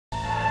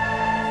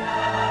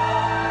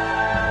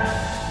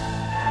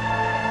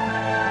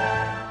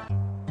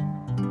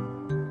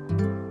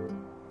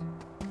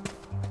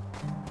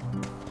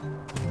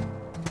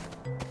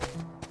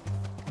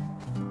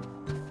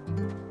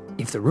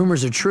If the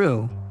rumors are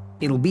true,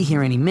 it'll be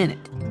here any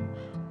minute.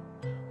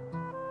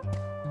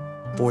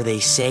 For they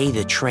say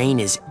the train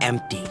is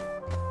empty.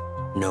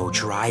 No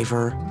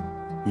driver,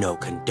 no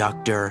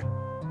conductor,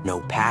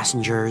 no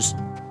passengers,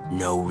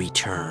 no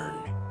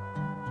return.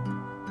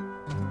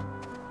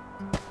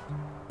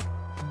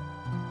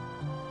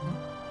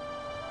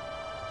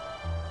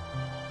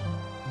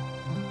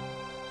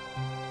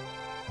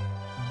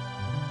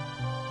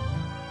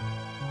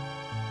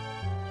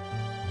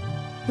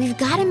 We've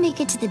got to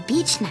make it to the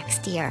beach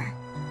next year.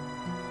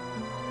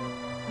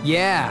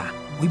 Yeah,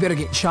 we better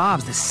get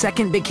jobs the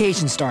second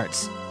vacation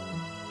starts.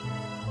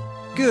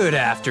 Good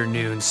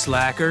afternoon,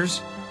 slackers.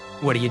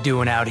 What are you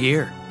doing out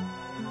here?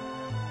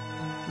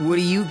 What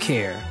do you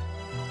care?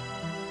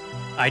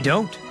 I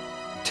don't.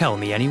 Tell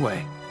me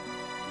anyway.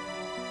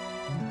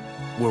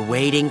 We're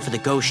waiting for the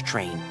ghost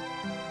train.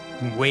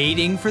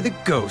 Waiting for the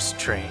ghost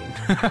train.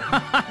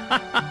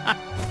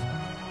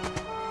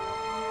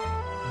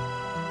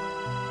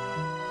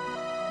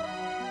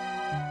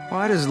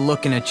 Why does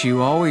looking at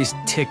you always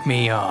tick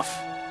me off?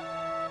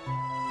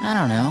 I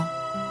don't know.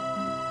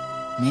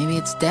 Maybe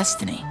it's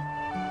destiny.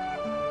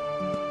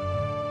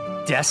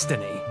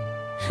 Destiny?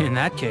 In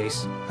that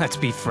case, let's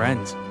be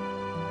friends.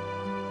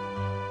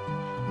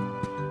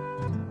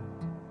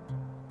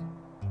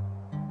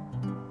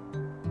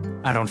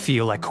 I don't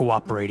feel like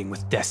cooperating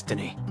with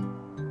destiny.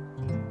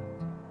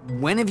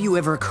 When have you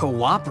ever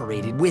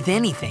cooperated with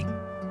anything?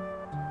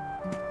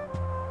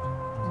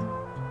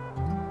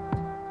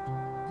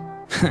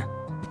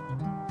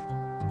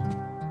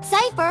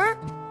 Cypher!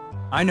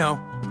 I know.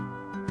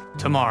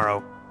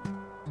 Tomorrow.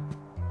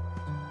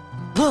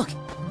 Look!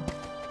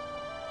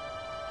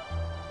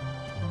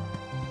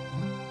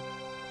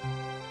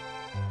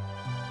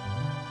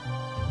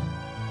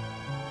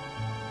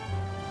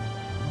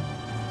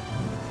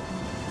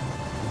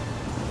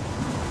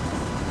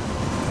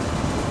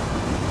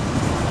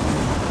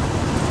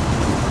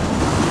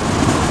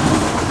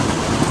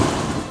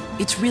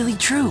 It's really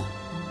true.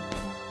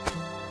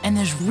 And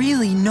there's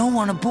really no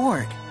one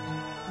aboard.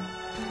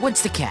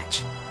 What's the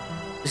catch?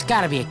 There's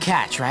gotta be a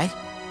catch, right?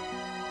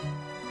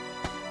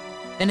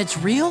 Then it's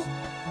real?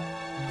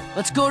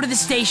 Let's go to the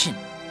station.